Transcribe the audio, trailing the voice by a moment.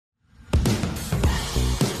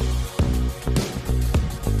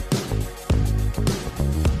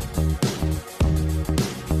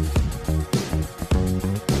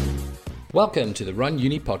Welcome to the Run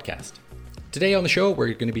Uni podcast. Today on the show,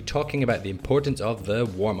 we're going to be talking about the importance of the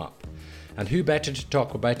warm-up. And who better to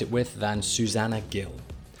talk about it with than Susannah Gill.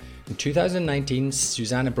 In 2019,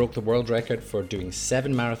 Susannah broke the world record for doing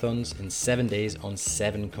 7 marathons in 7 days on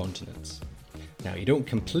 7 continents. Now, you don't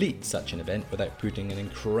complete such an event without putting an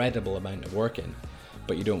incredible amount of work in,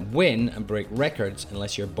 but you don't win and break records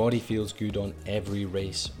unless your body feels good on every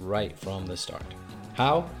race right from the start.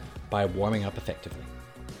 How? By warming up effectively.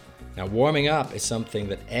 Now, warming up is something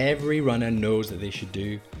that every runner knows that they should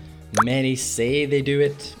do. Many say they do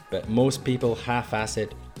it, but most people half-ass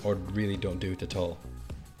it or really don't do it at all.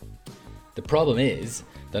 The problem is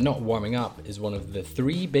that not warming up is one of the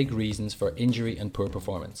 3 big reasons for injury and poor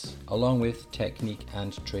performance, along with technique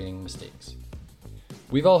and training mistakes.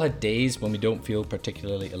 We've all had days when we don't feel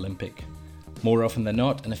particularly Olympic. More often than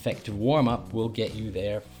not, an effective warm-up will get you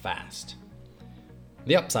there fast.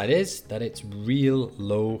 The upside is that it's real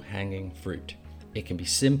low-hanging fruit. It can be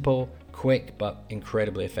simple, quick, but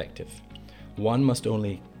incredibly effective. One must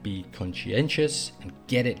only be conscientious and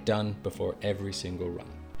get it done before every single run.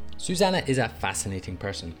 Susannah is a fascinating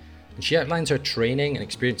person, and she outlines her training and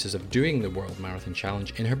experiences of doing the World Marathon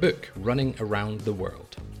Challenge in her book, Running Around the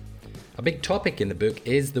World. A big topic in the book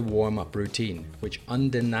is the warm-up routine, which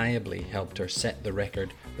undeniably helped her set the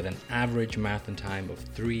record with an average marathon time of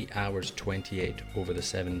 3 hours 28 over the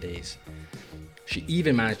 7 days. She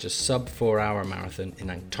even managed a sub 4-hour marathon in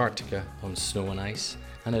Antarctica on snow and ice,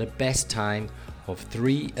 and had a best time of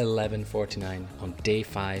 3:11:49 on day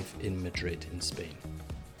 5 in Madrid in Spain.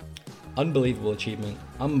 Unbelievable achievement,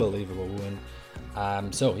 unbelievable woman.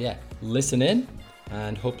 So listen in,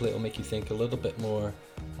 and hopefully it'll make you think a little bit more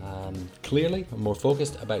clearly, or more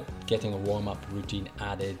focused about getting a warm-up routine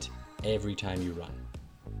added every time you run.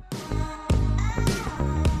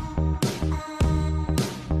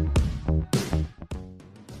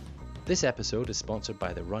 This episode is sponsored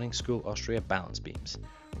by the Running School Austria balance beams.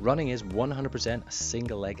 Running is 100% a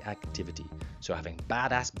single leg activity, so having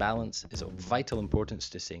badass balance is of vital importance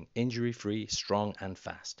to staying injury-free, strong and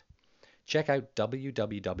fast. Check out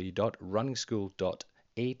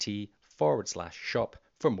www.runningschool.at/shop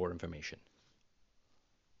for more information.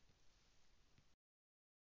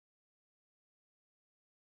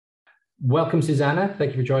 Welcome, Susannah.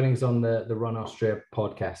 Thank you for joining us on the Run Austria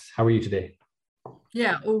podcast. How are you today?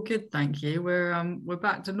 Yeah, all good, thank you. We're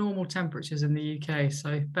back to normal temperatures in the UK,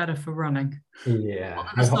 so better for running. Yeah,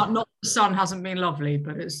 Not the sun hasn't been lovely,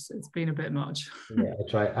 but it's been a bit much. Yeah,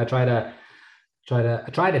 I tried a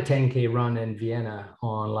 10K run in Vienna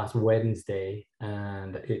on last Wednesday,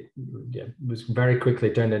 and it was very quickly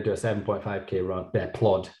turned into a 7.5K run,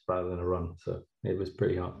 plod rather than a run. So it was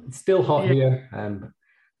pretty hot. It's still hot here,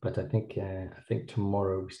 but I think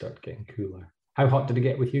tomorrow we start getting cooler. How hot did it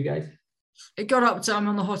get with you guys? It got up to,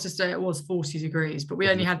 on the hottest day, it was 40 degrees, but we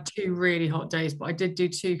only had 2 really hot days. But I did do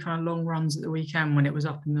 2 kind of long runs at the weekend when it was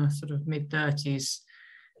up in the sort of mid-30s,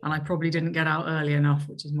 and I probably didn't get out early enough,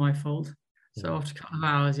 which is my fault. So after a couple of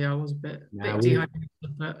hours, I was a bit dehydrated,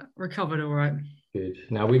 but recovered all right. Good.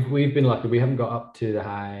 Now we've been lucky. We haven't got up to the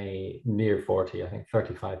high near 40, I think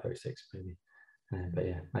 35, 36 maybe. But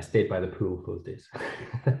yeah, I stayed by the pool those days.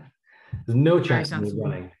 There's no chance of me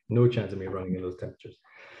running. No chance of me running in those temperatures.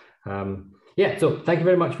 So thank you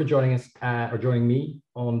very much for joining us or joining me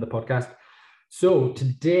on the podcast. So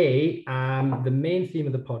today, the main theme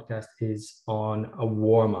of the podcast is on a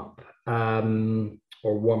warm-up,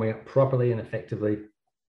 or warming up properly and effectively.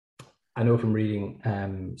 I know from reading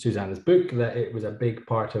Susannah's book that it was a big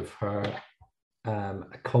part of her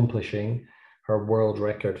accomplishing her world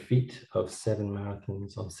record feat of 7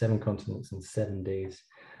 marathons on 7 continents in 7 days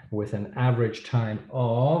with an average time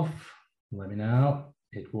of,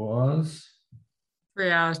 it was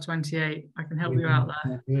 3 hours 28. I can help you out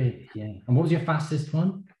there. Yeah. And what was your fastest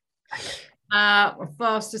one? My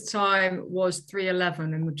fastest time was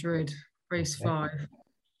 3:11 in Madrid, race 5.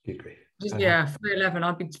 Good grief. 3:11.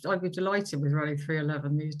 I'd be delighted with running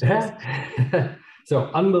 3:11 these days.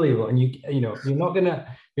 So unbelievable. And you're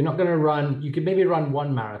not gonna run. You could maybe run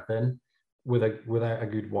 1 marathon without a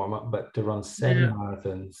good warm up, but to run 7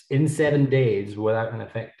 marathons in 7 days without an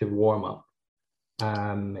effective warm up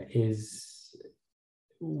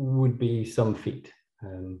would be some feat.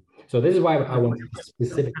 So this is why I wanted to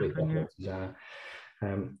specifically talk about Susannah,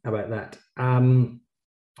 about that.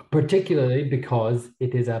 Particularly because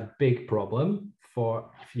it is a big problem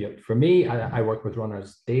for me. I work with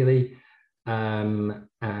runners daily, and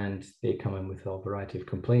they come in with a variety of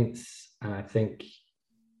complaints. And I think,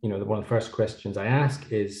 one of the first questions I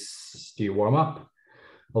ask is, do you warm up?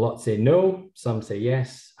 A lot say no, some say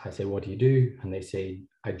yes. I say, what do you do? And they say,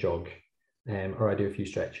 I jog. or I do a few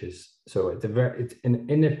stretches. So it's an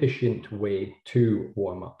inefficient way to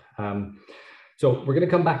warm up. So we're going to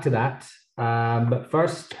come back to that. But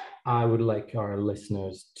first, I would like our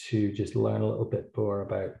listeners to just learn a little bit more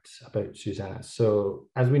about Susannah. So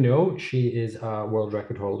as we know, she is a world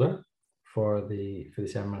record holder for the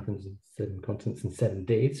 7 marathons in 7 continents in 7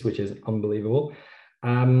 days, which is unbelievable.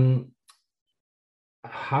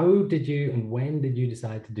 How did you and when did you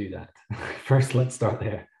decide to do that? First, let's start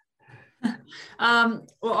there. Well,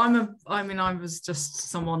 I was just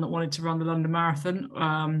someone that wanted to run the London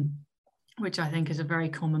Marathon, which I think is a very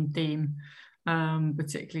common theme,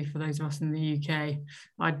 particularly for those of us in the UK.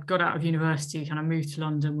 I got out of university, kind of moved to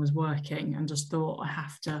London, was working, and just thought I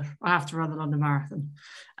have to run the London Marathon.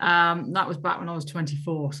 That was back when I was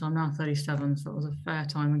 24, so I'm now 37, so it was a fair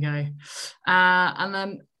time ago. And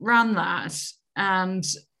then ran that, and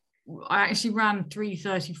I actually ran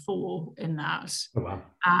 3:34 in that. Oh, wow.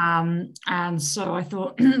 And so I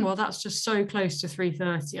thought, well, that's just so close to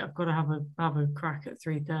 3:30. I've got to have a crack at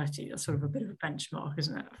 3:30. That's sort of a bit of a benchmark,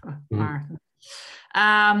 isn't it, for marathon?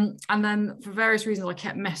 And then for various reasons, I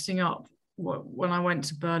kept messing up. When I went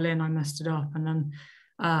to Berlin, I messed it up, and then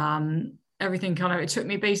everything it took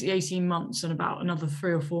me basically 18 months and about another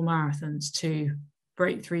 3 or 4 marathons to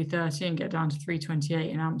break 3:30 and get down to 3:28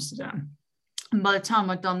 in Amsterdam. And by the time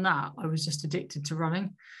I'd done that, I was just addicted to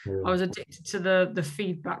running. Yeah. I was addicted to the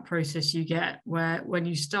feedback process you get, where when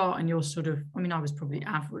you start and you're I was probably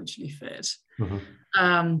averagely fit,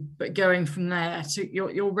 but going from there to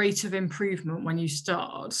your rate of improvement when you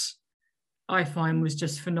start, I find was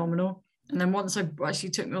just phenomenal. And then once although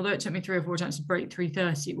it took me 3 or 4 times to break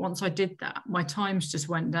 3:30, once I did that, my times just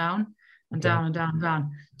went down and down and down and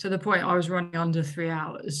down to the point I was running under 3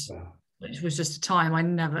 hours. Wow. Which was just a time I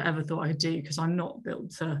never ever thought I could do, because I'm not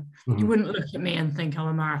built to. You wouldn't look at me and think I'm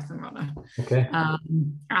a marathon runner,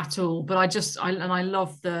 at all. But I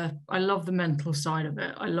love the mental side of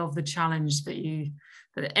it. I love the challenge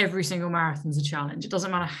that every single marathon's a challenge. It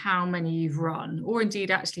doesn't matter how many you've run, or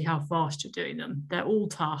indeed actually how fast you're doing them. They're all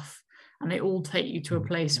tough, and they all take you to a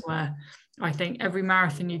place where I think every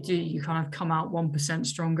marathon you do, you kind of come out 1%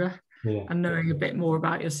 stronger and knowing a bit more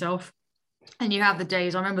about yourself. And you have the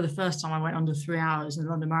days. I remember the first time I went under 3 hours in the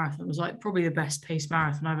London Marathon. It was like probably the best paced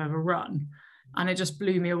marathon I've ever run. And it just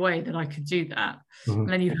blew me away that I could do that. And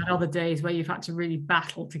then you've had other days where you've had to really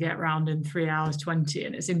battle to get around in 3 hours 20.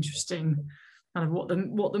 And it's interesting kind of what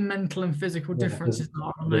the mental and physical differences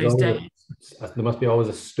are on those days. There must be always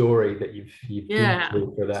a story that you've been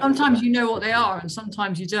through for that. Sometimes you know what they are and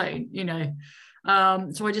sometimes you don't,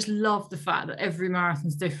 So I just love the fact that every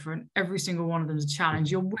marathon's different. Every single one of them is a challenge.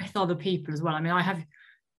 You're with other people as well. I mean, I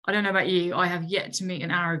don't know about you, I have yet to meet an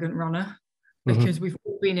arrogant runner, because we've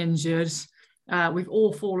all been injured. We've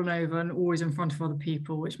all fallen over and always in front of other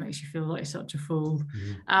people, which makes you feel like such a fool.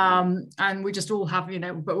 And we just all have,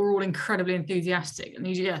 but we're all incredibly enthusiastic. And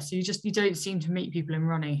so you don't seem to meet people in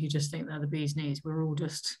running who just think they're the bee's knees. We're all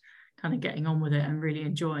just kind of getting on with it and really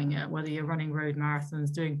enjoying it, whether you're running road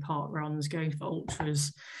marathons, doing park runs, going for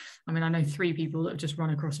ultras. I mean, I know 3 people that have just run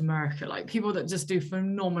across America, like people that just do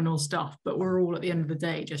phenomenal stuff, but we're all at the end of the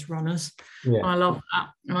day just runners. And I love that.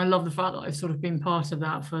 And I love the fact that I've sort of been part of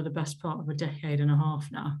that for the best part of a decade and a half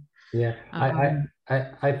now.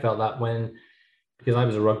 I felt that because I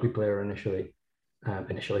was a rugby player initially,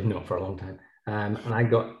 for a long time. And I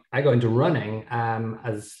got into running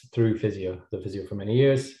as through the physio for many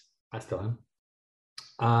years. I still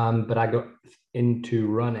am. But I got into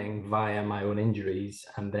running via my own injuries,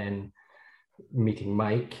 and then meeting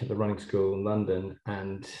Mike at the running school in London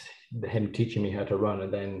and him teaching me how to run,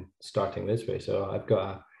 and then starting this way. So I've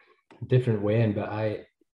got a different way in, but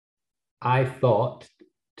I thought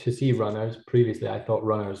previously I thought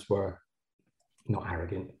runners were not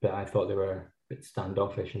arrogant, but I thought they were a bit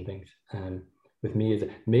standoffish and things. With me,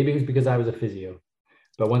 maybe it was because I was a physio.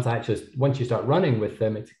 But once you start running with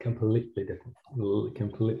them, it's a completely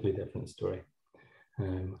different story.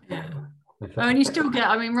 And you still get,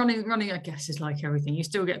 running, I guess, is like everything. You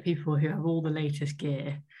still get people who have all the latest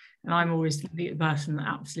gear. And I'm always the person that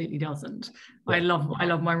absolutely doesn't. I love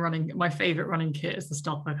my running. My favorite running kit is the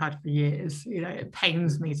stuff I've had for years. It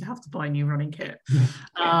pains me to have to buy a new running kit.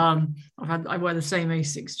 I wear the same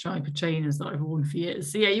Asics striper trainers that I've worn for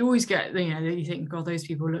years. So you always get, you think, God, those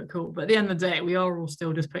people look cool. But at the end of the day, we are all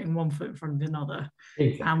still just putting one foot in front of another.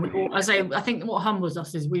 Exactly. And I think what humbles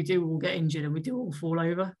us is we do all get injured and we do all fall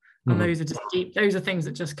over. And those are just deep, those are things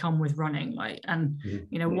that just come with running. Like, and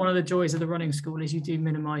you know, one of the joys of the running school is you do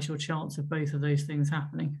minimize your chance of both of those things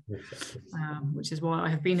happening. Exactly. Which is why I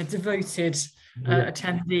have been a devoted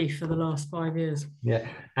attendee for the last 5 years. Yeah.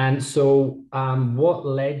 And so what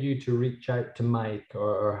led you to reach out to Mike,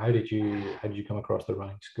 or how did you come across the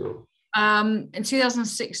running school? In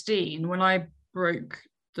 2016, when I broke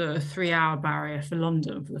the 3-hour barrier for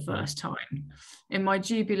London for the first time, in my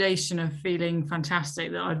jubilation of feeling fantastic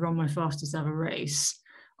that I'd run my fastest ever race,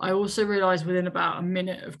 I also realized within about a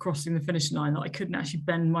minute of crossing the finish line that I couldn't actually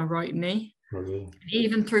bend my right knee.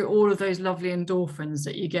 Even through all of those lovely endorphins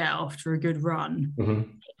that you get after a good run,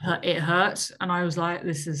 it hurt. And I was like,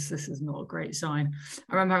 this is not a great sign.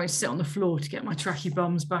 I remember having to sit on the floor to get my tracky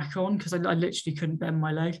bums back on because I literally couldn't bend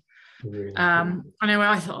my leg. Anyway,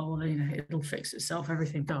 I thought, oh, well, you know, it'll fix itself.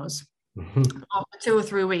 Everything does. After 2 or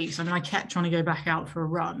 3 weeks, I mean, I kept trying to go back out for a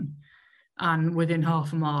run. And within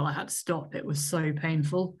half a mile, I had to stop. It was so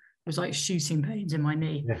painful. It was like shooting pains in my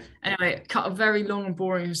knee. Anyway, cut a very long and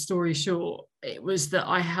boring story short, it was that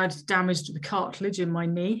I had damaged the cartilage in my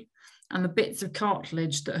knee, and the bits of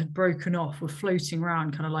cartilage that had broken off were floating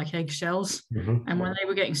around kind of like eggshells. And when they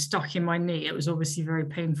were getting stuck in my knee, it was obviously very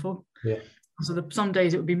painful. So some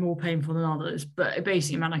days it would be more painful than others, but it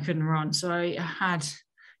basically meant I couldn't run. So I had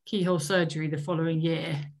keyhole surgery the following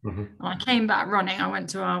year. And I came back running. I went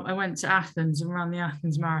to Athens and ran the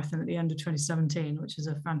Athens Marathon at the end of 2017, which is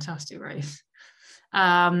a fantastic race.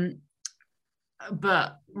 But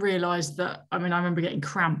realised that, I mean, I remember getting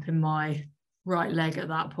cramp in my right leg at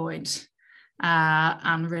that point,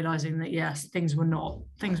 and realising that yes, things were not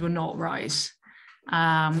right.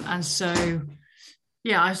 And so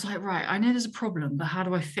yeah, I was like, right, I know there's a problem, but how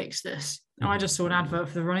do I fix this? And I just saw an advert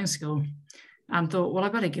for the running school and thought, well, I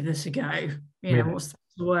better give this a go. You know, what's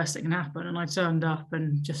the worst that can happen? And I turned up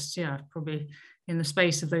and just, probably in the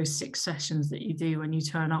space of those 6 sessions that you do when you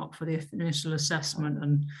turn up for the initial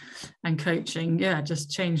assessment and coaching, just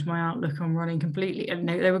changed my outlook on running completely. And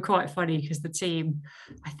they were quite funny because the team,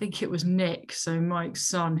 I think it was Nick, so Mike's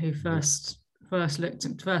son, who first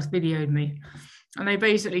videoed me. And they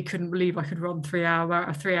basically couldn't believe I could run a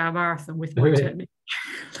 3-hour marathon with my technique.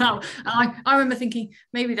 I remember thinking,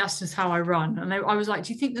 maybe that's just how I run. And I was like,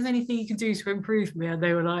 do you think there's anything you can do to improve me? And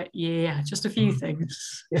they were like, yeah, just a few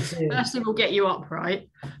things. Firstly, we'll get you upright.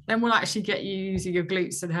 Then we'll actually get you using your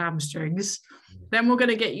glutes and hamstrings. Then we're going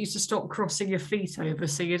to get you to stop crossing your feet over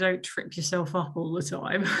so you don't trip yourself up all the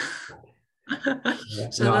time. It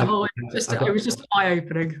was just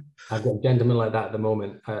eye-opening. I've got a gentleman like that at the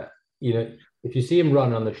moment. If you see him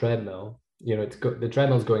run on the treadmill, the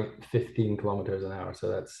treadmill's going 15 kilometers an hour, so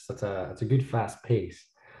that's a good fast pace.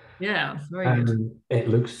 Yeah, very good. It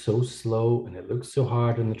looks so slow and it looks so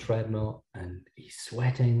hard on the treadmill, and he's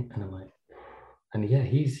sweating, and I'm like, and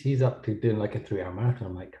he's up to doing like a 3-hour marathon.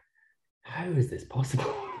 I'm like, how is this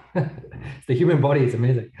possible? It's the human body. It's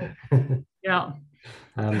amazing. Yeah,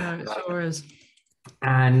 it sure is.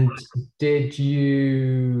 And did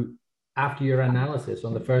you, after your analysis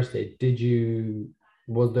on the first day,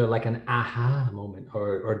 was there like an aha moment,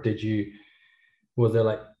 or was there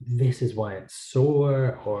like, this is why it's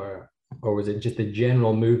sore, or was it just a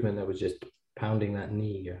general movement that was just pounding that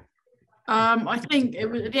knee? I think it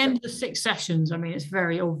was at the end of the 6 sessions. I mean, it's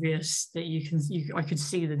very obvious that I could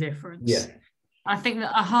see the difference. Yeah. I think the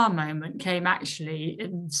aha moment came actually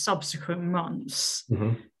in subsequent months.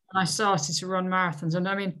 And I started to run marathons. And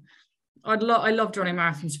I mean, I loved running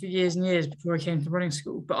marathons for years and years before I came to running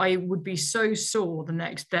school, but I would be so sore the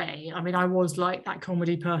next day. I mean, I was like that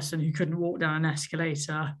comedy person who couldn't walk down an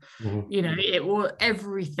escalator.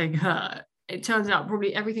 Everything hurt. It turns out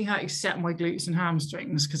probably everything hurt except my glutes and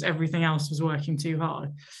hamstrings because everything else was working too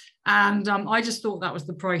hard. And I just thought that was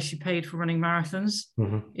the price you paid for running marathons,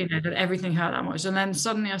 that everything hurt that much. And then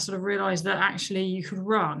suddenly I sort of realized that actually you could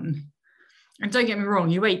run. And don't get me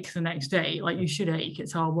wrong, you ache the next day, like you should ache,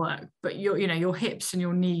 it's hard work, but your hips and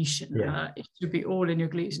your knees shouldn't hurt. It should be all in your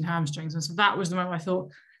glutes and hamstrings. And so that was the moment I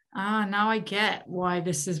thought, now I get why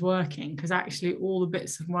this is working, because actually all the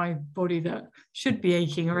bits of my body that should be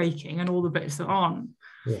aching are aching, and all the bits that aren't,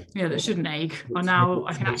 that shouldn't ache, are now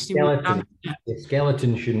I can actually walk down. The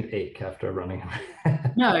skeleton shouldn't ache after running.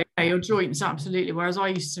 No, your joints, absolutely. Whereas I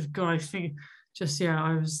used to go, I think, just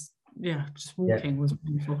walking was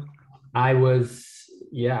painful. I did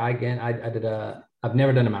I've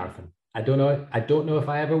never done a marathon. I don't know if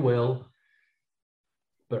I ever will,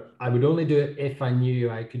 but I would only do it if I knew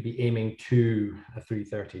I could be aiming to a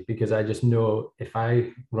 3:30, because I just know if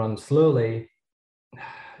I run slowly,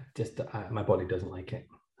 my body doesn't like it.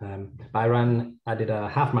 I did a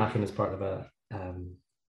half marathon as part of a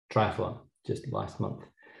triathlon just last month,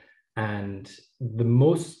 And the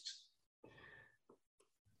most,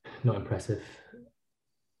 not impressive,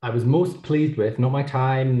 I was most pleased with, not my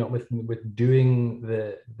time, not with doing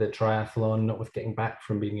the triathlon, not with getting back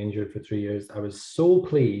from being injured for 3 years. I was so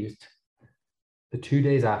pleased the 2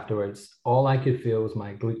 days afterwards, all I could feel was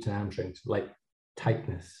my glutes and hamstrings, like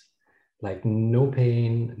tightness, like no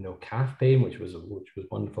pain, no calf pain, which was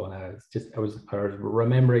wonderful. And I was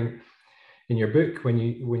remembering in your book when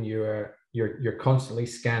you're constantly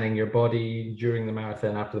scanning your body during the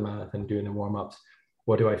marathon, after the marathon, doing the warm-ups.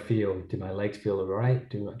 What do I feel? Do my legs feel all right?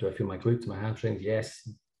 Do I feel my glutes, my hamstrings? Yes.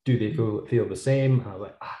 Do they feel the same? And I was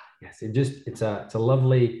like, yes. It's a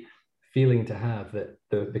lovely feeling to have, that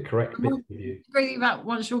the correct bit of you. The great thing about,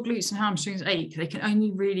 once your glutes and hamstrings ache, they can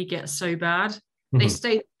only really get so bad. They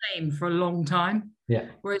stay the same for a long time. Yeah.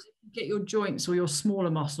 Whereas if you get your joints or your smaller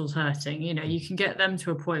muscles hurting, you can get them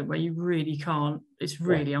to a point where you really can't. It's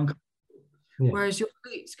really uncomfortable. Yeah. Whereas your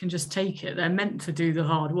glutes can just take it. They're meant to do the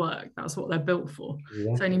hard work. That's what they're built for.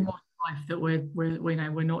 Yeah. It's only more life that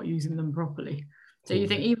we're not using them properly. So you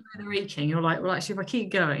think even though they're aching, you're like, well, actually, if I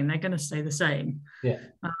keep going, they're going to stay the same. Yeah.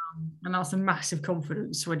 And that's a massive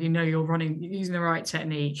confidence when you're using the right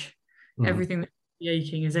technique. Everything that's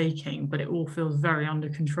aching is aching, but it all feels very under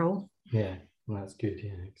control. Yeah, well, that's good.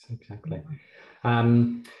 Yeah, exactly.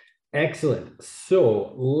 Excellent.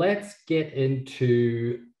 So let's get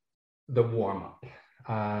into the warm-up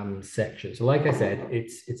section. So like I said,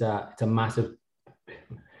 it's a massive,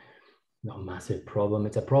 not a massive problem.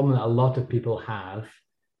 It's a problem that a lot of people have,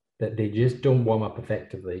 that they just don't warm up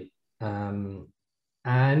effectively.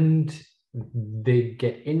 And they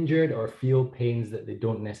get injured or feel pains that they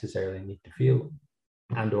don't necessarily need to feel,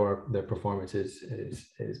 and or their performance is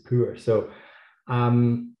poor. So I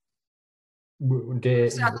think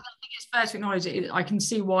it's fair to acknowledge it. I can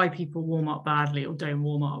see why people warm up badly or don't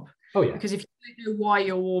warm up. Oh yeah. Because if you don't know why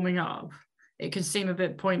you're warming up, it can seem a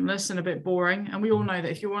bit pointless and a bit boring. And we all know that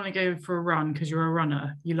if you want to go for a run because you're a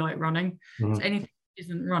runner, you like running. So anything that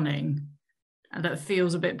isn't running and that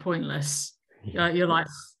feels a bit pointless, you're like,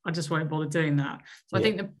 I just won't bother doing that. So I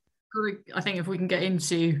think if we can get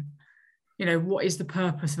into, what is the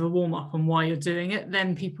purpose of a warm up and why you're doing it,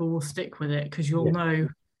 then people will stick with it, because you'll know,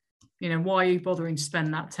 why are you bothering to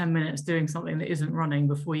spend that 10 minutes doing something that isn't running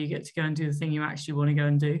before you get to go and do the thing you actually want to go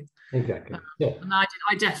and do. Exactly. Yeah. And I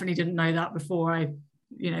definitely didn't know that before I,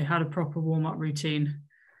 had a proper warm up routine.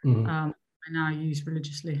 I now use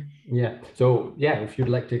religiously. Yeah. So if you'd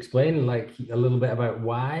like to explain like a little bit about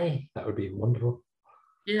why, that would be wonderful.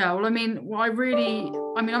 Yeah. Well,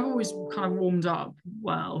 I've always kind of warmed up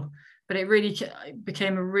well, but it really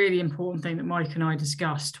became a really important thing that Mike and I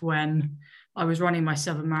discussed when I was running my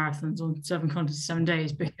 7 marathons on 7 continents, 7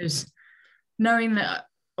 days, because knowing that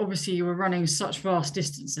obviously you were running such vast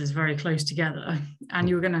distances very close together, and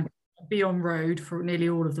you were going to be on road for nearly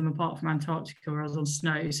all of them apart from Antarctica, where I was on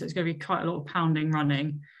snow. So it's going to be quite a lot of pounding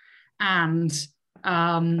running. And,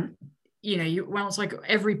 it's like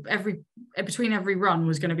between every run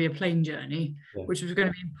was going to be a plane journey, which was going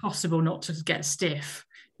to be impossible not to get stiff.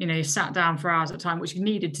 Sat down for hours at a time, which you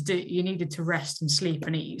needed to do. You needed to rest and sleep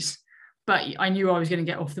and eat. But I knew I was going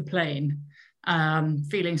to get off the plane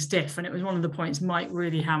feeling stiff. And it was one of the points Mike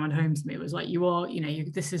really hammered home to me. It was like,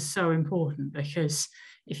 this is so important, because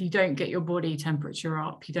if you don't get your body temperature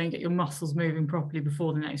up, you don't get your muscles moving properly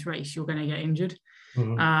before the next race, you're going to get injured.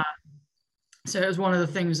 So it was one of the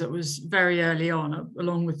things that was very early on,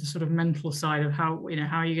 along with the sort of mental side of how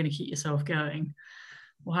are you going to keep yourself going?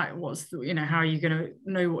 Well, how are you going to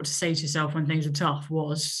know what to say to yourself when things are tough?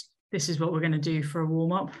 This is what we're going to do for a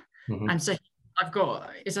warm up. And so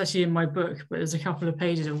it's actually in my book, but there's a couple of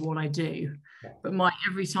pages of what I do. But Mike,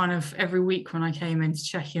 every week when I came in to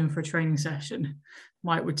check in for a training session,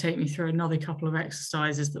 Mike would take me through another couple of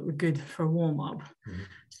exercises that were good for a warm up.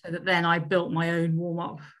 So that then I built my own warm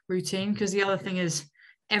up routine. Because the other thing is,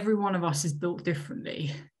 every one of us is built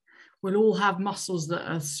differently. We'll all have muscles that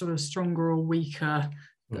are sort of stronger or weaker,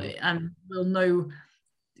 and we'll know.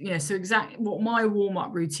 So exactly what my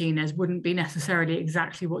warm-up routine is wouldn't be necessarily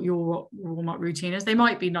exactly what your warm-up routine is. They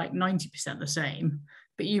might be like 90% the same,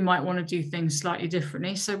 but you might want to do things slightly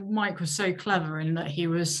differently. So Mike was so clever in that he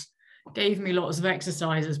gave me lots of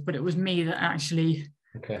exercises, but it was me that actually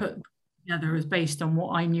put together as based on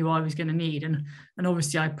what I knew I was going to need. And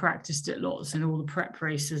obviously I practiced it lots in all the prep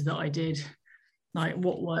races that I did, like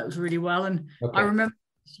what works really well. And I remember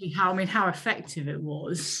how effective it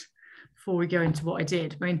was. Before we go into what I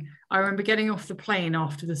did, I remember getting off the plane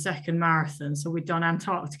after the second marathon. So we'd done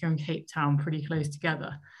Antarctica and Cape Town pretty close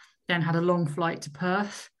together, then had a long flight to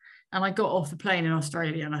Perth. And I got off the plane in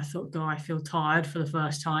Australia and I thought, God, I feel tired for the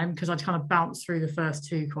first time, because I'd kind of bounced through the first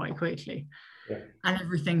two quite quickly. Yeah. And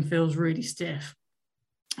everything feels really stiff.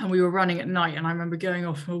 And we were running at night, and I remember going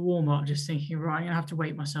off for a warm-up just thinking, right, I'm gonna have to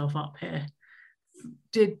wake myself up here.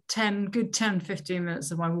 Did 10 15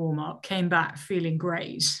 minutes of my warm-up, came back feeling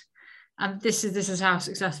great. And this is how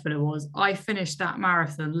successful it was. I finished that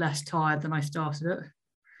marathon less tired than I started it.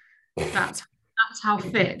 That's how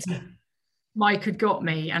fit Mike had got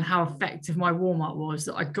me, and how effective my warm-up was,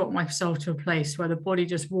 that I got myself to a place where the body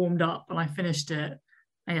just warmed up and I finished it,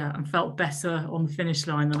 and felt better on the finish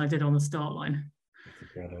line than I did on the start line. That's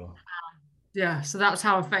incredible. Yeah, so that's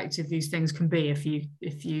how effective these things can be if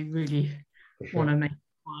you really want to make it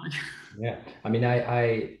work. Yeah, I mean,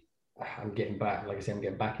 I'm getting back, like I say, I'm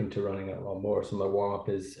getting back into running a lot more. So my warm-up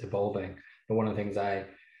is evolving. And one of the things I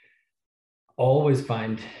always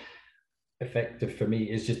find effective for me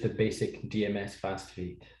is just the basic DMS fast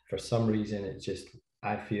feet. For some reason, it's just,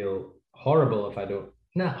 I feel horrible if I don't,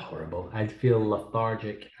 not horrible, I feel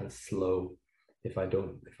lethargic and slow if I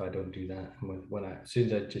don't do that. And as soon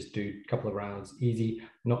as I just do a couple of rounds, easy,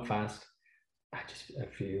 not fast, I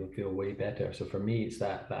feel way better. So for me, it's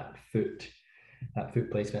that foot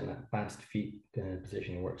placement, that fast feet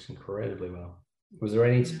positioning works incredibly well. Was there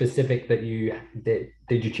any specific that you did?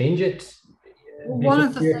 Did you change it? One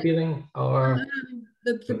of the feeling, or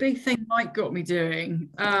the big thing Mike got me doing,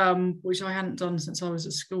 which I hadn't done since I was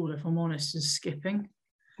at school, if I'm honest, is skipping.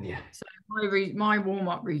 Yeah. So my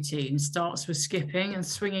warm-up routine starts with skipping and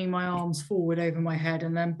swinging my arms forward over my head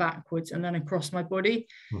and then backwards and then across my body.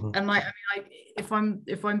 Mm-hmm. And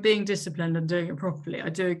if I'm being disciplined and doing it properly, I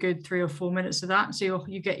do a good 3 or 4 minutes of that. So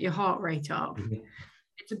you get your heart rate up. Mm-hmm.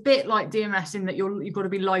 It's a bit like DMS in that you've got to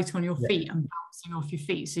be light on your feet and bouncing off your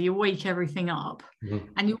feet. So you wake everything up,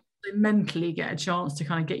 and you also mentally get a chance to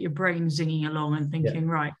kind of get your brain zinging along and thinking,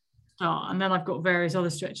 right, start. And then I've got various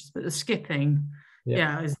other stretches, but the skipping,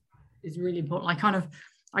 is really important.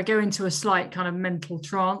 I go into a slight kind of mental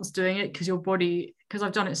trance doing it, because your body, because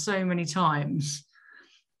I've done it so many times,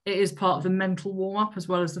 it is part of the mental warm-up as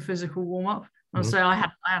well as the physical warm-up. I'll say I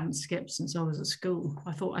hadn't skipped since I was at school.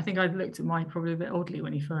 I think I looked at Mike probably a bit oddly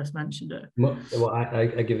when he first mentioned it. Well, I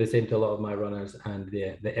give the same to a lot of my runners, and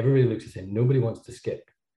everybody looks the same. Nobody wants to skip.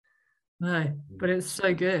 No, but it's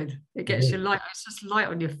so good. It gets you light. It's just light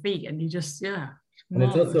on your feet, and you just And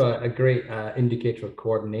it's also a great indicator of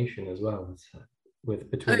coordination as well.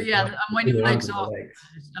 Between and when your legs are legs.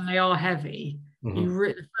 and they are heavy,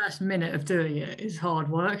 the first minute of doing it is hard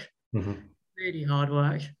work, really hard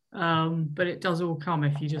work. But it does all come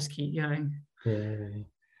if you just keep going.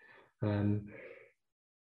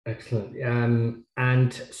 Excellent.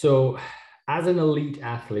 And so, as an elite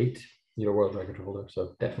athlete, you're a world record holder,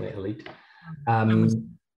 so definitely elite.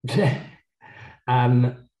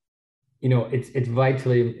 It's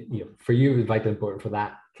vitally, for you, it's vitally important for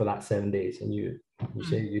that 7 days, and you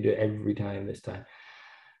say you do it every time this time.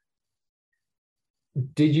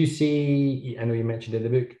 Did you see? I know you mentioned in the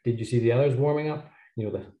book. Did you see the others warming up?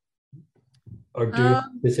 Or do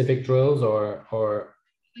specific drills, or?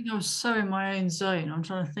 I think I was so in my own zone. I'm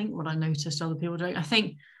trying to think what I noticed other people doing. I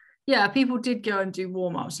think, people did go and do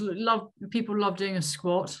warm-ups. People love doing a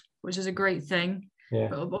squat, which is a great thing. Yeah.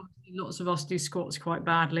 But obviously lots of us do squats quite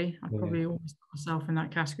badly. I probably always put myself in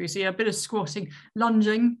that category. So a bit of squatting,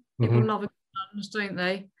 lunging. People love a lunge, don't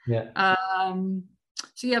they? Yeah.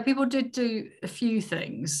 So people did do a few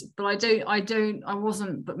things, but I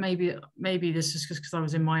wasn't, but maybe this is just because I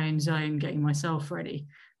was in my own zone getting myself ready.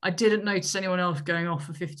 I didn't notice anyone else going off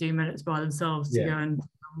for 15 minutes by themselves to go and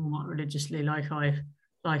warm up religiously like I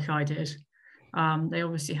did. They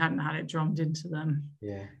obviously hadn't had it drummed into them.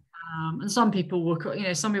 Yeah. And some people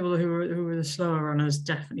were, some people who were the slower runners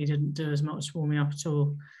definitely didn't do as much warming up at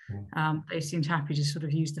all. They seemed happy to sort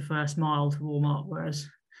of use the first mile to warm up, whereas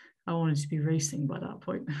I wanted to be racing by that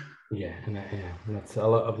point. And that's a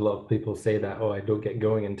lot of people say that. Oh, I don't get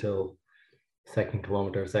going until second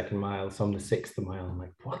kilometer, second mile, some the sixth mile. I'm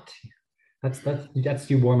like, what? That's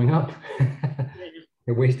you warming up.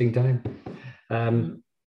 You're wasting time.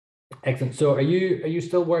 Excellent. So, are you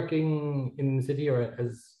still working in the city, or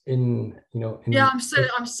I'm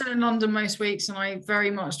still in London most weeks, and I very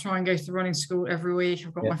much try and go to the running school every week.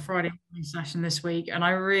 I've got my Friday morning session this week, and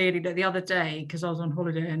I really, the other day, because I was on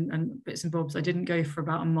holiday and bits and bobs, I didn't go for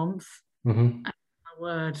about a month. And my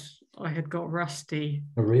word, I had got rusty.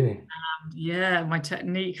 Oh, really? My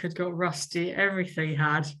technique had got rusty. Everything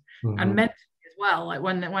had, and mentally as well. Like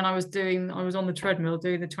when I was on the treadmill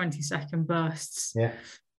doing the 20-second bursts. Yeah.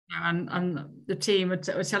 And the team were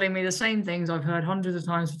telling me the same things I've heard hundreds of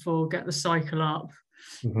times before. Get the cycle up,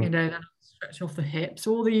 then stretch off the hips,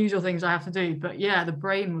 all the usual things I have to do. But yeah, the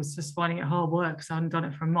brain was just finding it hard work because I hadn't done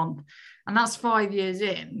it for a month. And that's 5 years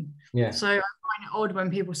in. Yeah. So I find it odd when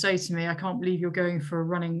people say to me, I can't believe you're going for a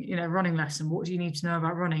running lesson. What do you need to know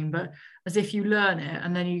about running? But as if you learn it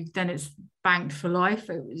and then it's banked for life.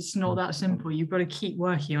 It's not that simple. You've got to keep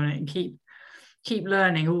working on it and keep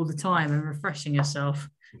learning all the time and refreshing yourself.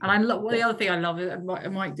 And I love, well, the other thing I love is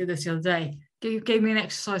Mike did this the other day. Gave me an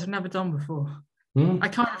exercise I've never done before. I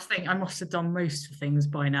kind of think I must have done most things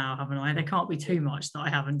by now, haven't I? There can't be too much that I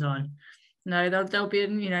haven't done. No, there'll be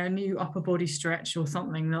a new upper body stretch or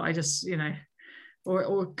something that I just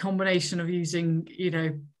or a combination of using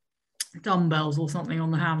dumbbells or something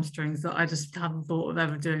on the hamstrings that I just haven't thought of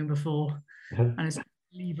ever doing before. And it's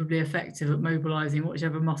unbelievably effective at mobilizing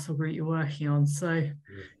whichever muscle group you're working on. So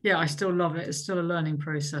yeah, I still love it. It's still a learning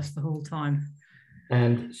process the whole time.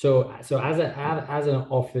 And so as an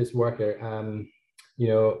office worker,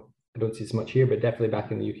 I don't see so much here, but definitely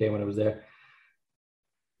back in the UK when I was there,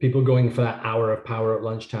 people going for that hour of power at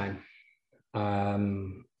lunchtime,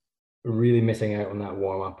 really missing out on that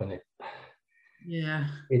warm up. And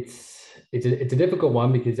it's a difficult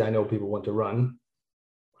one because I know people want to run,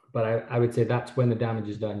 but I would say that's when the damage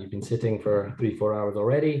is done. You've been sitting for 3-4 hours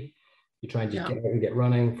already. You try and just get out and get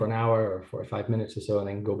running for an hour or 45 minutes or so, and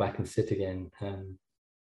then go back and sit again.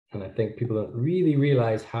 And I think people don't really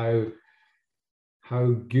realize how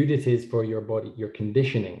good it is for your body, your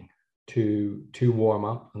conditioning to warm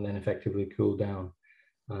up and then effectively cool down.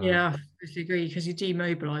 Yeah, I agree, because you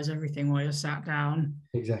demobilize everything while you're sat down.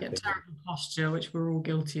 Exactly. Get terrible posture, which we're all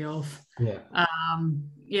guilty of. Yeah. And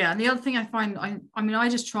the other thing I find, I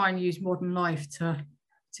just try and use modern life to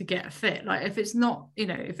get fit. Like if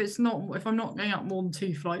I'm not going up more than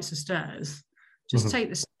 2 flights of stairs, just take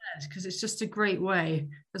the stairs, because it's just a great way,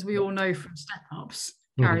 as we all know from step ups,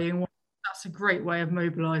 carrying one. That's a great way of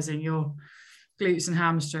mobilizing your glutes and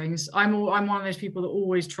hamstrings. I'm one of those people that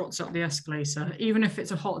always trots up the escalator, even if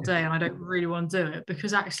it's a hot day and I don't really want to do it,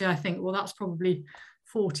 because actually I think, well, that's probably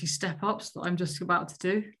 40 step ups that I'm just about to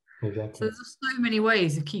do. Exactly. So there's so many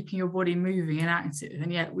ways of keeping your body moving and active,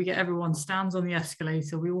 and yet we get everyone stands on the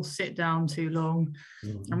escalator, we all sit down too long,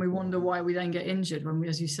 and we wonder why we then get injured when we,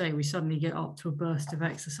 as you say, we suddenly get up to a burst of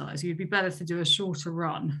exercise. You'd be better to do a shorter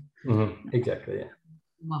run. Exactly. Yeah.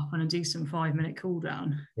 Up and a decent 5-minute cool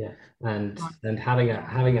down. Yeah, and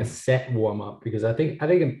having a set warm up, because I think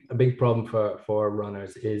a big problem for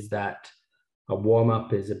runners is that a warm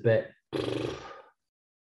up is a bit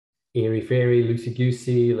airy fairy, loosey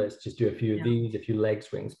goosey. Let's just do a few of these, a few leg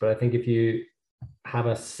swings. But I think if you have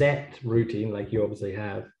a set routine like you obviously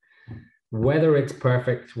have, whether it's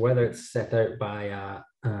perfect, whether it's set out by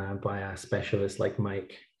a specialist like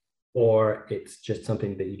Mike, or it's just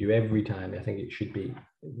something that you do every time, I think that should be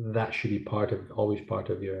always part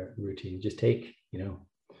of your routine. Just take, I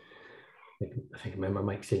remember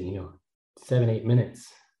Mike saying, 7-8 minutes,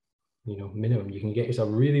 minimum. You can get yourself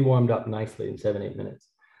really warmed up nicely in 7-8 minutes.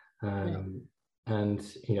 And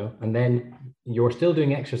then you're still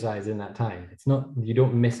doing exercise in that time. It's not, you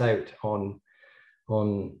don't miss out on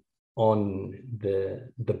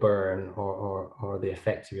the burn or the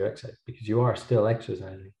effects of your exercise, because you are still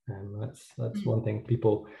exercising. And that's one thing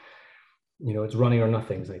people, it's running or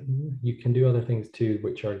nothing. It's like, you can do other things too,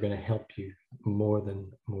 which are going to help you more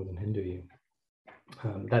than hinder you.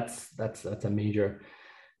 That's a major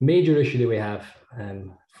issue that we have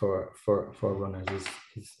for runners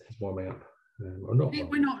is warming up. Or not.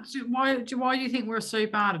 Why do you think we're so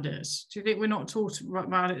bad at this? Do you think we're not taught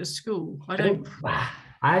about it at school?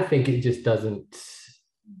 I think it just doesn't.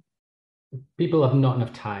 People have not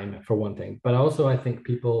enough time, for one thing, but also I think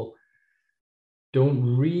people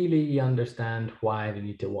don't really understand why they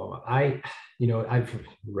need to warm up. I've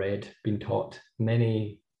been taught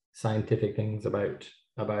many scientific things about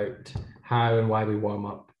how and why we warm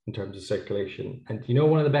up in terms of circulation. And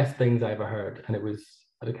one of the best things I ever heard, and it was,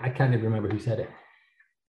 I can't even remember who said it.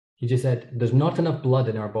 He just said, there's not enough blood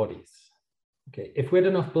in our bodies. Okay, if we had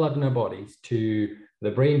enough blood in our bodies to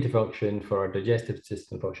the brain to function, for our digestive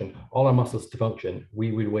system to function, all our muscles to function,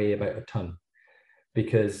 we would weigh about a ton.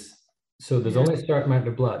 Because there's only a certain amount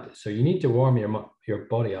of blood. So you need to warm your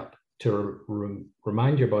body up to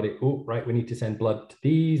remind your body, oh, right, we need to send blood to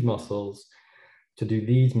these muscles to do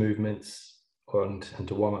these movements and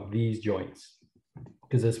to warm up these joints,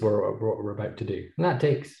 because that's what we're about to do. And that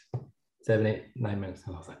takes 7, 8, 9 minutes.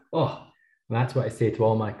 And I was like, oh, and that's what I say to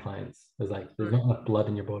all my clients. It's like, there's not enough blood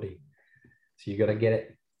in your body. So you got to get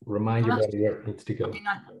it, remind your body where it needs to go.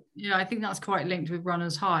 I think that's quite linked with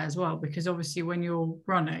runners high as well, because obviously when you're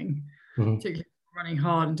running, particularly running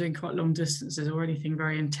hard and doing quite long distances or anything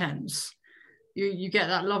very intense, you get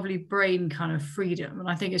that lovely brain kind of freedom. And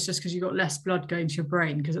I think it's just because you've got less blood going to your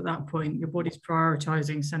brain, because at that point your body's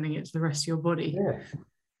prioritizing sending it to the rest of your body. Yeah.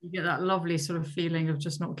 You get that lovely sort of feeling of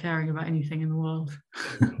just not caring about anything in the world.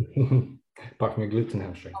 Apart from your glutes and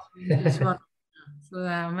hamstrings. So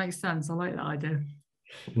it makes sense. I like that idea.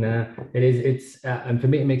 No, it is. It's and for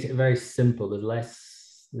me, it makes it very simple. There's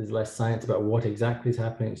less science about what exactly is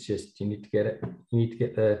happening. It's just you need to get it. You need to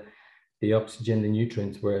get the oxygen, the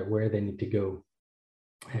nutrients where they need to go,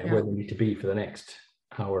 where they need to be for the next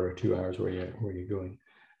hour or 2 hours where you're going,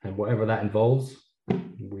 and whatever that involves,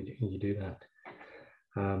 you do that.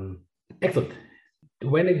 Excellent.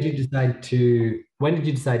 When did you decide to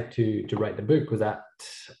write the book? Was that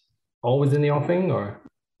always in the offing, or?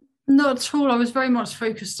 Not at all. I was very much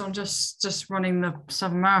focused on just running the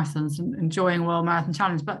 7 marathons and enjoying World Marathon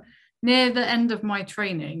Challenge. But near the end of my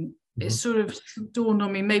training, it sort of dawned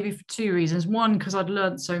on me, maybe for 2 reasons. One, because I'd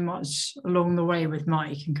learned so much along the way with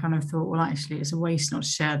Mike and kind of thought, well, actually, it's a waste not to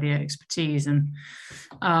share the expertise and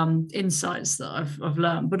insights that I've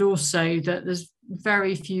learned. But also that there's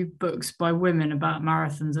very few books by women about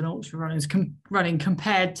marathons and ultra runners running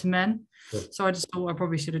compared to men. So I just thought I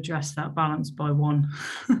probably should address that balance by one.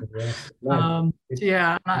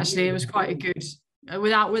 Actually, it was quite a good,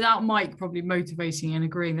 without Mike probably motivating and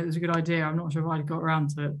agreeing that it was a good idea. I'm not sure if I'd got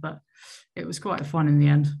around to it, but it was quite fun in the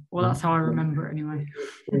end. Well, that's how I remember it anyway.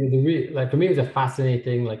 Like for me, it was a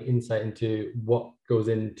fascinating insight into what goes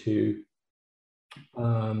into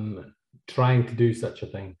trying to do such a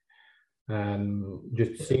thing.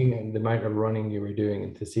 Just seeing the amount of running you were doing,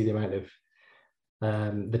 and to see the amount of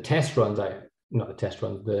the test runs, the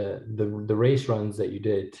race runs that you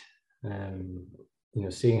did,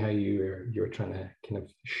 seeing how you were trying to kind of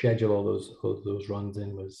schedule all those runs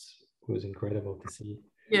in was incredible to see.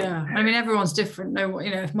 Yeah, I mean, everyone's different. No,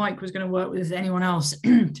 if Mike was going to work with anyone else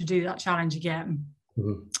to do that challenge again,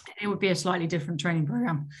 it would be a slightly different training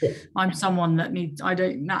program. Yeah. I'm someone that I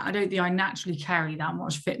don't think I naturally carry that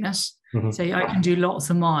much fitness, so I can do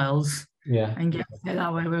lots of miles. Yeah, and get it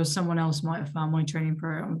that way, whereas someone else might have found my training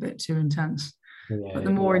program a bit too intense. But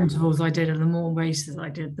the more intervals I did and the more races I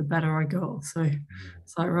did, the better I got. So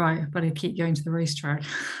it's like, right, I better keep going to the racetrack.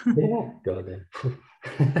 Got it.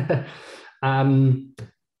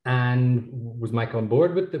 And was Mike on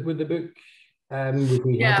board with the book?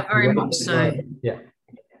 Very much so.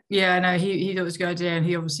 Yeah, no, he thought it was a good idea, and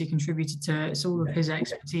he obviously contributed to it. It's all of his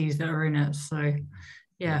expertise that are in it. So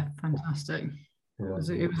yeah, fantastic.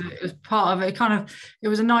 It was part of it. It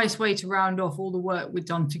was a nice way to round off all the work we'd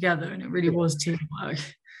done together, and it really was teamwork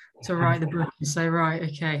to write the book and say, right,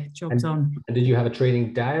 okay, job's on. And did you have a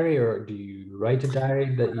training diary, or do you write a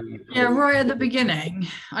diary that you? Yeah, right at the beginning.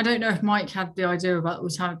 I don't know if Mike had the idea about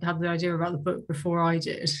the book before I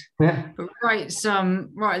did. Yeah. But right at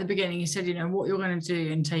the beginning, he said, what you're going to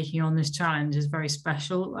do in taking on this challenge is very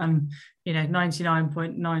special, and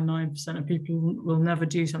 99.99% of people will never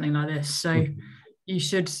do something like this. So you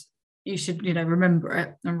should remember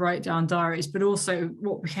it and write down diaries. But also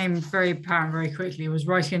what became very apparent very quickly was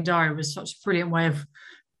writing a diary was such a brilliant way of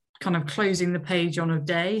kind of closing the page on a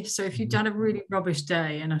day. So if you'd done a really rubbish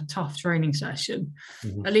day and a tough training session,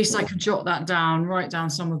 at least I could jot that down, write down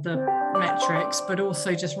some of the metrics, but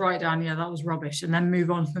also just write down, that was rubbish, and then move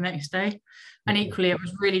on to the next day. And equally, it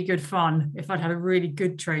was really good fun if I'd had a really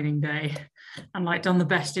good training day and done the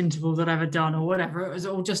best interval that I've ever done or whatever. It was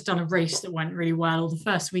all just done a race that went really well. Or the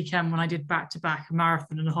first weekend when I did back-to-back a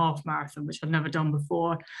marathon and a half marathon, which I'd never done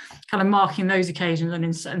before, kind of marking those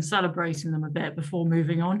occasions and celebrating them a bit before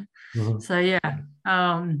moving on. So it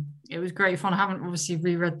was great fun. I haven't obviously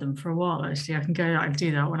reread them for a while, actually. I can go and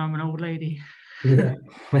do that when I'm an old lady. Yeah.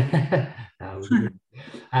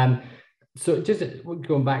 So just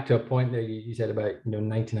going back to a point that you said about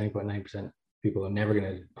 99.9% people are never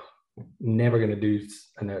going to do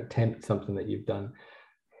and attempt something that you've done,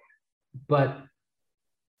 but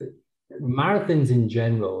marathons in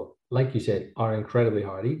general, like you said, are incredibly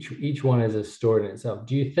hard. Each one is a story in itself.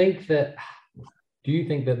 Do you think that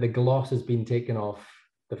the gloss has been taken off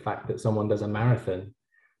the fact that someone does a marathon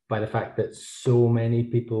by the fact that so many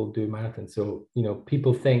people do marathons? So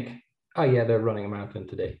people think, oh yeah, they're running a marathon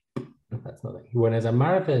today. That's nothing. Whereas a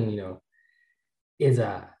marathon, is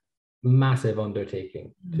a massive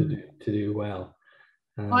undertaking to do well.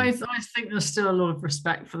 I think there's still a lot of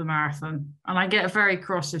respect for the marathon, and I get very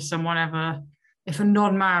cross if a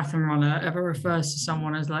non-marathon runner ever refers to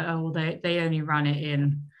someone as they only ran it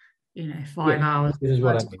in 5 hours. This is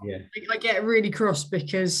what I mean. Yeah, I get really cross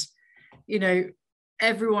because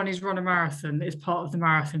everyone who's run a marathon is part of the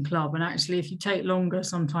marathon club, and actually if you take longer,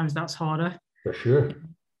 sometimes that's harder. For sure.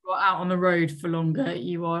 you're out on the road for longer,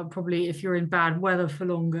 you are probably, if you're in bad weather for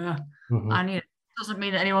longer, and it doesn't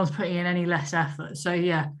mean that anyone's putting in any less effort. So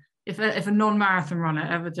yeah, if a non-marathon runner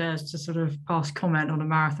ever dares to sort of pass comment on a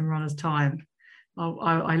marathon runner's time,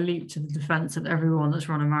 I leap to the defense of everyone that's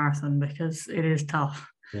run a marathon, because it is tough.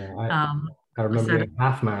 Yeah, I remember doing a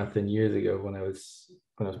half marathon years ago when I was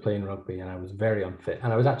playing rugby, and I was very unfit,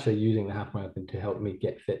 and I was actually using the half marathon to help me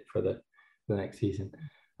get fit for the next season.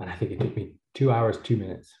 And I think it took me 2 hours 2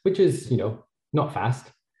 minutes, which is, not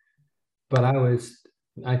fast, but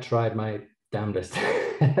I tried my damnedest.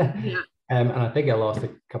 Yeah. And I think I lost a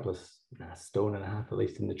couple of stone and a half at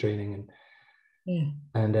least in the training.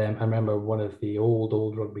 And I remember one of the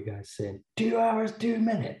old rugby guys saying 2 hours 2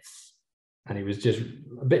 minutes, and he was just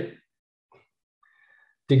a bit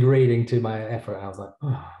degrading to my effort. I was like,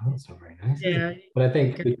 oh, that's not very nice. Yeah. But I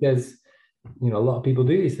think because a lot of people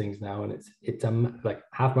do these things now, and it's like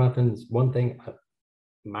half marathon is one thing, a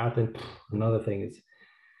marathon another thing is,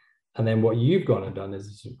 and then what you've gone and done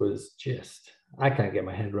was just, I can't get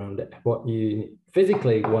my head around it. What you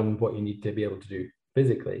physically, what you need to be able to do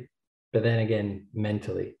physically, but then again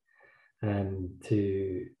mentally,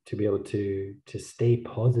 to be able to stay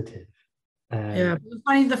positive. Yeah,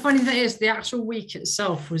 the funny thing is, the actual week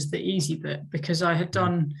itself was the easy bit, because I had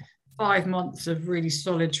done 5 months of really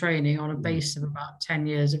solid training on a base of about 10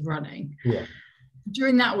 years of running. Yeah.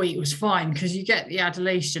 During that week, it was fine, because you get the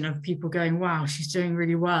adulation of people going, wow, she's doing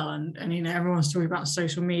really well. And everyone's talking about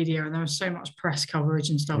social media, and there was so much press coverage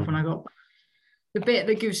and stuff when I got back. The bit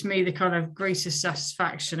that gives me the kind of greatest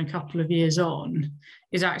satisfaction a couple of years on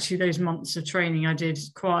is actually those months of training I did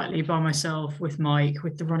quietly by myself with Mike,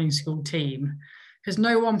 with the running school team, because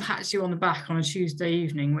no one pats you on the back on a Tuesday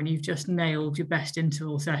evening when you've just nailed your best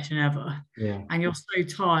interval session ever. Yeah. And you're so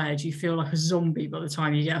tired, you feel like a zombie by the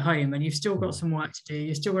time you get home, and you've still got some work to do.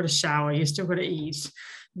 You've still got to shower, you've still got to eat,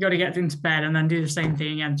 you've got to get into bed and then do the same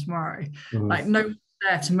thing again tomorrow. Like, no one's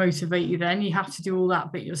there to motivate you then. You have to do all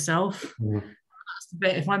that bit yourself. That's the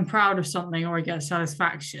bit, if I'm proud of something or I get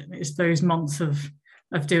satisfaction, it's those months of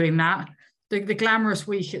doing that. The glamorous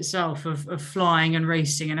week itself of flying and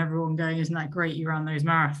racing and everyone going, isn't that great, you ran those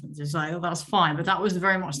marathons? It's like, oh, that's fine. But that was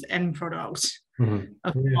very much the end product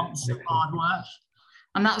of months of hard work.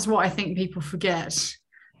 And that's what I think people forget.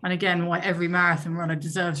 And again, why every marathon runner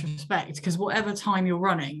deserves respect, because whatever time you're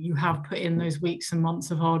running, you have put in those weeks and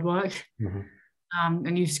months of hard work.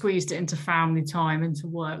 And you've squeezed it into family time, into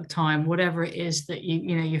work time, whatever it is that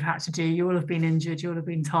you've had to do. You will have been injured, you'll have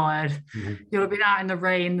been tired, you'll have been out in the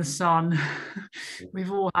rain, the sun.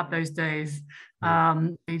 We've all had those days.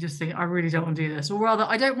 You just think, I really don't want to do this. Or rather,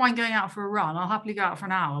 I don't mind going out for a run. I'll happily go out for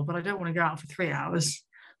an hour, but I don't want to go out for 3 hours.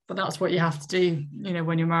 But that's what you have to do,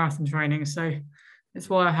 when you're marathon training. So it's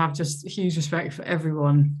why I have just huge respect for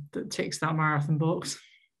everyone that ticks that marathon box.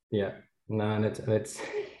 Yeah, no, and it's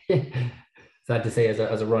sad to say as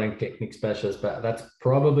a running technique specialist, but that's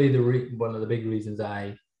probably one of the big reasons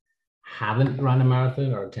I haven't run a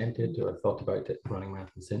marathon or attempted or thought about it running a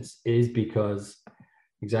marathon since, is because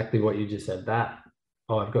exactly what you just said, that,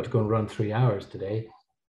 oh, I've got to go and run 3 hours today,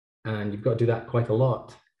 and you've got to do that quite a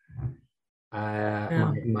lot.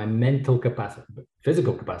 My mental capacity,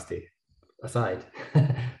 physical capacity aside,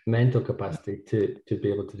 mental capacity to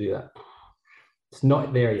be able to do that, it's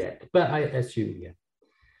not there yet, but I assume, yeah,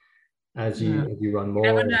 as you run more.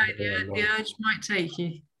 Never know, the urge might take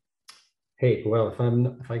you. Hey, well, if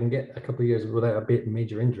I can get a couple of years without a bit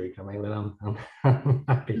major injury coming, then I'm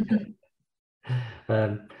happy.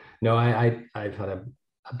 No, I've had a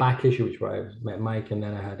back issue, which where I met Mike, and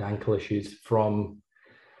then I had ankle issues from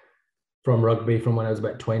rugby from when I was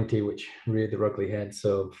about 20, which reared the ugly head.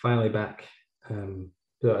 So finally back.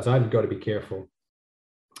 So I've got to be careful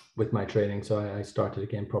with my training. So I started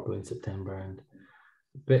again properly in September, and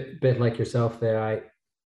bit like yourself there,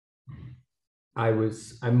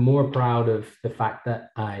 I'm more proud of the fact that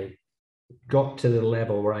I got to the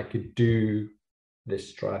level where I could do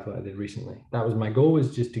this triathlon I did recently. That was my goal,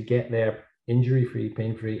 was just to get there injury-free,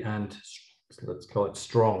 pain-free, and let's call it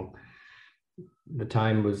strong. The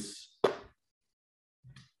time was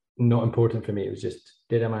not important for me. It was just,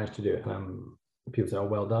 did I manage to do it? People say, oh,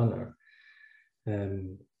 well done. Or,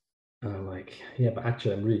 and I'm like, yeah, but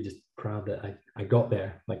actually I'm really just proud that I got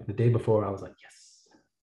there. Like the day before, I was like, yes,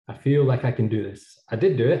 I feel like I can do this. I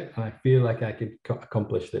did do it, and I feel like I could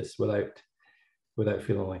accomplish this without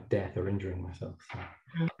feeling like death or injuring myself. So,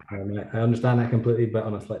 I understand that completely, but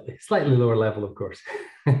on a slightly lower level, of course.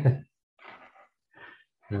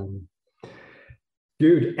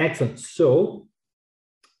 Good, excellent. So,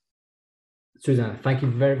 Susannah, thank you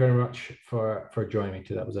very, very much for joining me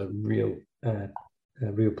today. That was a real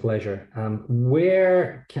A real pleasure.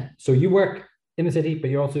 So you work in the city, but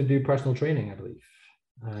you also do personal training, I believe.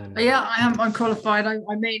 Yeah, I am. I'm qualified. I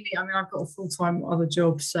mainly, I mean, I've got a full-time other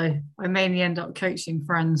job, so I mainly end up coaching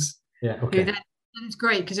friends. Yeah, Who okay. then, and it's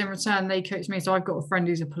great because in return they coach me. So I've got a friend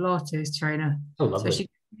who's a Pilates trainer. Oh, So lovely. she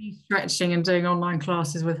gets me stretching and doing online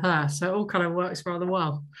classes with her. So it all kind of works rather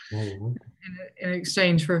well Yeah, yeah. in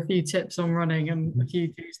exchange for a few tips on running and a few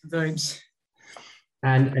do's and don'ts.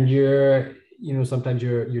 And you're, sometimes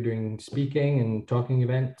you're doing speaking and talking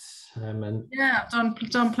events, and Yeah, I've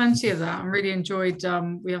done plenty of that. I really enjoyed.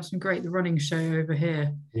 We have some great the running show over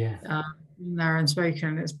here. yeah. In there and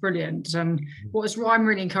spoken. It's brilliant. And I'm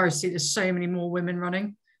really encouraged to see there's so many more women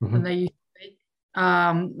running than they used to be.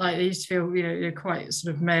 Like they used to feel, they're quite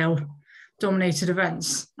sort of male dominated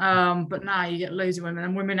events. But now you get loads of women,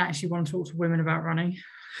 and women actually want to talk to women about running.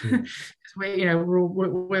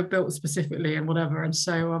 We're built specifically and whatever. And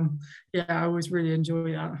so yeah, I always really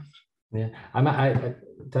enjoy that. Yeah, I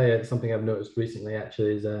tell you something I've noticed recently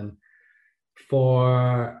actually is I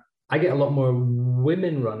get a lot more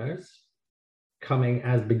women runners coming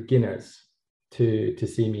as beginners to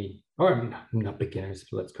see me, or not beginners,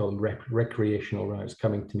 let's call them recreational runners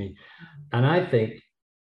coming to me. And I think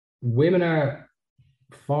women are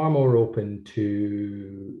far more open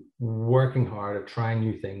to working hard or trying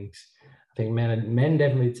new things. I think men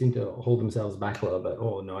definitely seem to hold themselves back a little bit.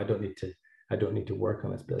 Oh no, I don't need to work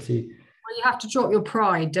on this. But see, well, you have to drop your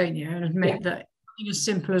pride, don't you, and admit that as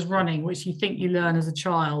simple as running, which you think you learn as a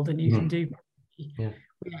child and you can do,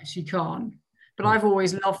 we actually can't. But I've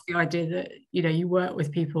always loved the idea that you work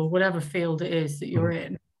with people, whatever field it is that you're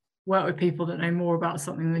in, work with people that know more about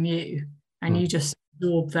something than you, and you just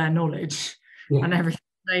absorb their knowledge and everything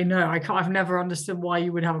they know. I've never understood why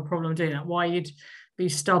you would have a problem doing that. Why you'd be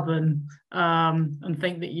stubborn and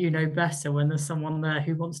think that you know better when there's someone there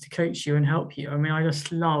who wants to coach you and help you. I mean, I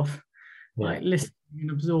just love like listening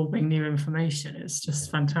and absorbing new information. It's just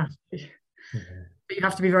fantastic. But you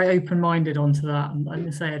have to be very open-minded onto that. And like I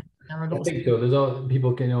say, there are lots I think so. There's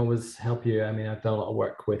people can always help you. I mean, I've done a lot of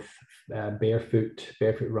work with barefoot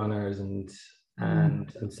runners, and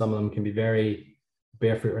some of them can be very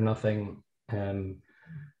barefoot or nothing, and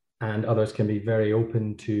others can be very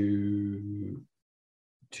open to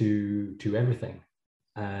everything,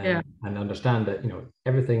 and understand that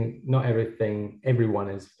everyone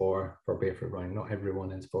is for barefoot running. Not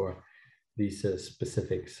everyone is for these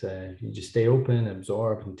specifics. You just stay open,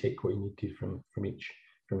 absorb, and take what you need to from each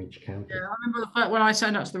county. Yeah, I remember when I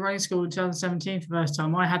signed up to the running school in 2017 for the first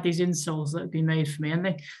time, I had these insoles that had been made for me,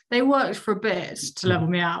 and they worked for a bit to level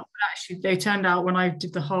me out. But actually, they turned out, when I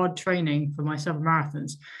did the hard training for my 7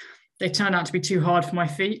 marathons, they turned out to be too hard for my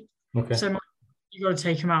feet. Okay. So you got to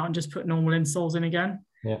take them out and just put normal insoles in again.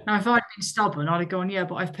 Yeah. Now, if I'd been stubborn, I'd have gone,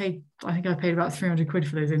 but I think I paid about 300 quid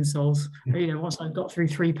for those insoles. Once I got through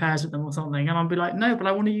 3 pairs of them or something, and I'd be like, no, but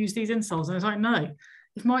I want to use these insoles. And it's like, no,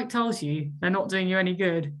 if Mike tells you they're not doing you any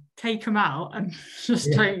good, take them out and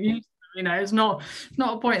just don't use them. It's not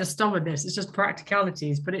a point of stubbornness. It's just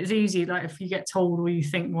practicalities. But it's easy. Like if you get told or you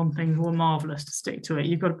think one thing's more marvelous, to stick to it.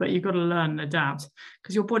 You've got to learn and adapt,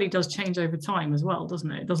 because your body does change over time as well,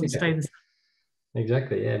 doesn't it? It doesn't stay the same.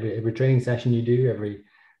 Exactly. Yeah. Every training session you do, every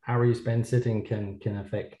hour you spend sitting can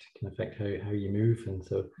affect how you move, and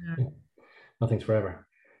so nothing's forever.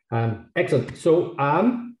 Excellent. So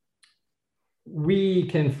we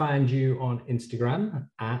can find you on Instagram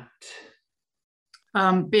at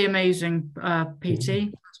Be Amazing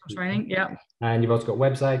PT training. Yeah. And you've also got a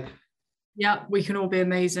website. Yeah,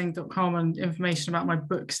 wecanallbeamazing.com, and information about my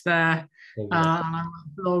books there. And I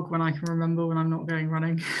blog when I can remember, when I'm not going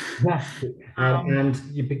running. And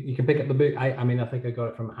you can pick up the book. I mean, I think I got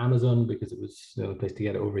it from Amazon because it was the only place to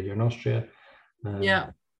get it over here in Austria.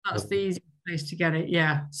 That's the easiest place to get it.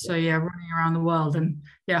 Yeah. So running around the world, and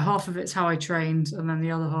half of it's how I trained, and then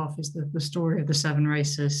the other half is the story of the 7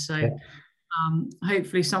 races. So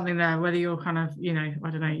hopefully something there, whether you're kind of, I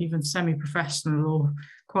don't know, even semi-professional or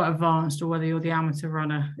quite advanced, or whether you're the amateur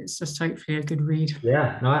runner, it's just hopefully a good read.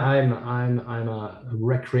 Yeah, no, I'm a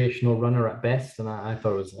recreational runner at best, and I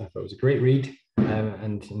thought it was a great read,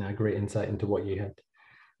 and a great insight into what you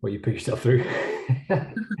put yourself through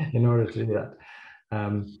in order to do that.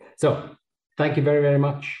 So thank you very, very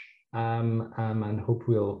much, and hope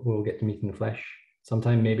we'll get to meet in the flesh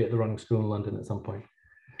sometime, maybe at the running school in London at some point.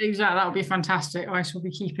 Exactly, that would be fantastic. I shall be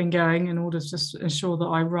keeping going in order to just ensure that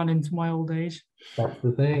I run into my old age. That's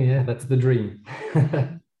the thing, yeah, that's the dream.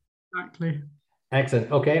 Exactly.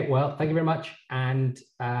 Excellent. Okay, well, thank you very much, and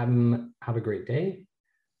have a great day,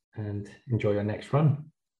 and enjoy your next run.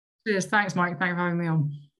 Cheers. Thanks, Mike. Thanks for having me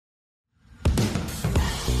on.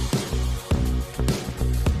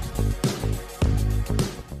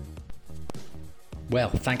 Well,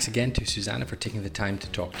 thanks again to Susannah for taking the time to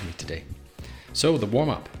talk to me today. So the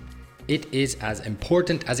warm-up. It is as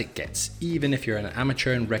important as it gets, even if you're an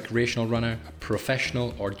amateur and recreational runner, a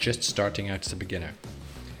professional, or just starting out as a beginner.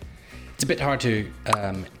 It's a bit hard to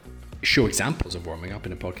show examples of warming up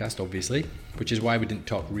in a podcast, obviously, which is why we didn't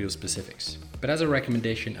talk real specifics. But as a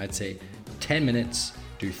recommendation, I'd say 10 minutes,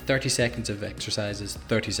 do 30 seconds of exercises,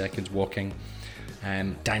 30 seconds walking,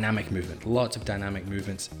 dynamic movement, lots of dynamic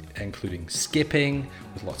movements, including skipping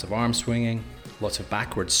with lots of arm swinging, lots of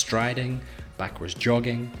backwards striding, backwards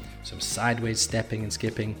jogging, some sideways stepping and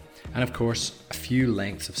skipping, and of course, a few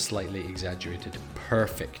lengths of slightly exaggerated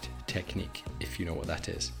perfect technique, if you know what that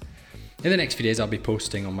is. In the next few days, I'll be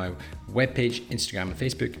posting on my webpage, Instagram and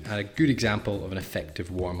Facebook a good example of an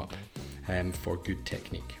effective warm-up for good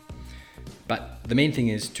technique. But the main thing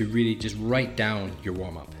is to really just write down your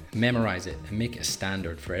warm-up, memorize it, and make it a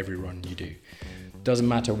standard for every run you do. Doesn't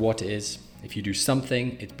matter what it is. If you do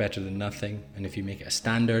something, it's better than nothing. And if you make it a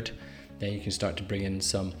standard, then you can start to bring in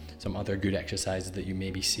some other good exercises that you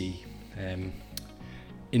maybe see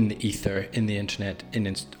in the ether, in the internet,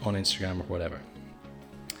 on Instagram or whatever.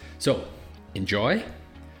 So enjoy,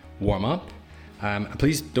 warm up.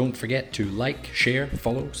 Please don't forget to like, share,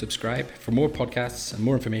 follow, subscribe for more podcasts and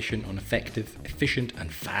more information on effective, efficient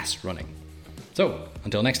and fast running. So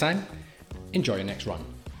until next time, enjoy your next run.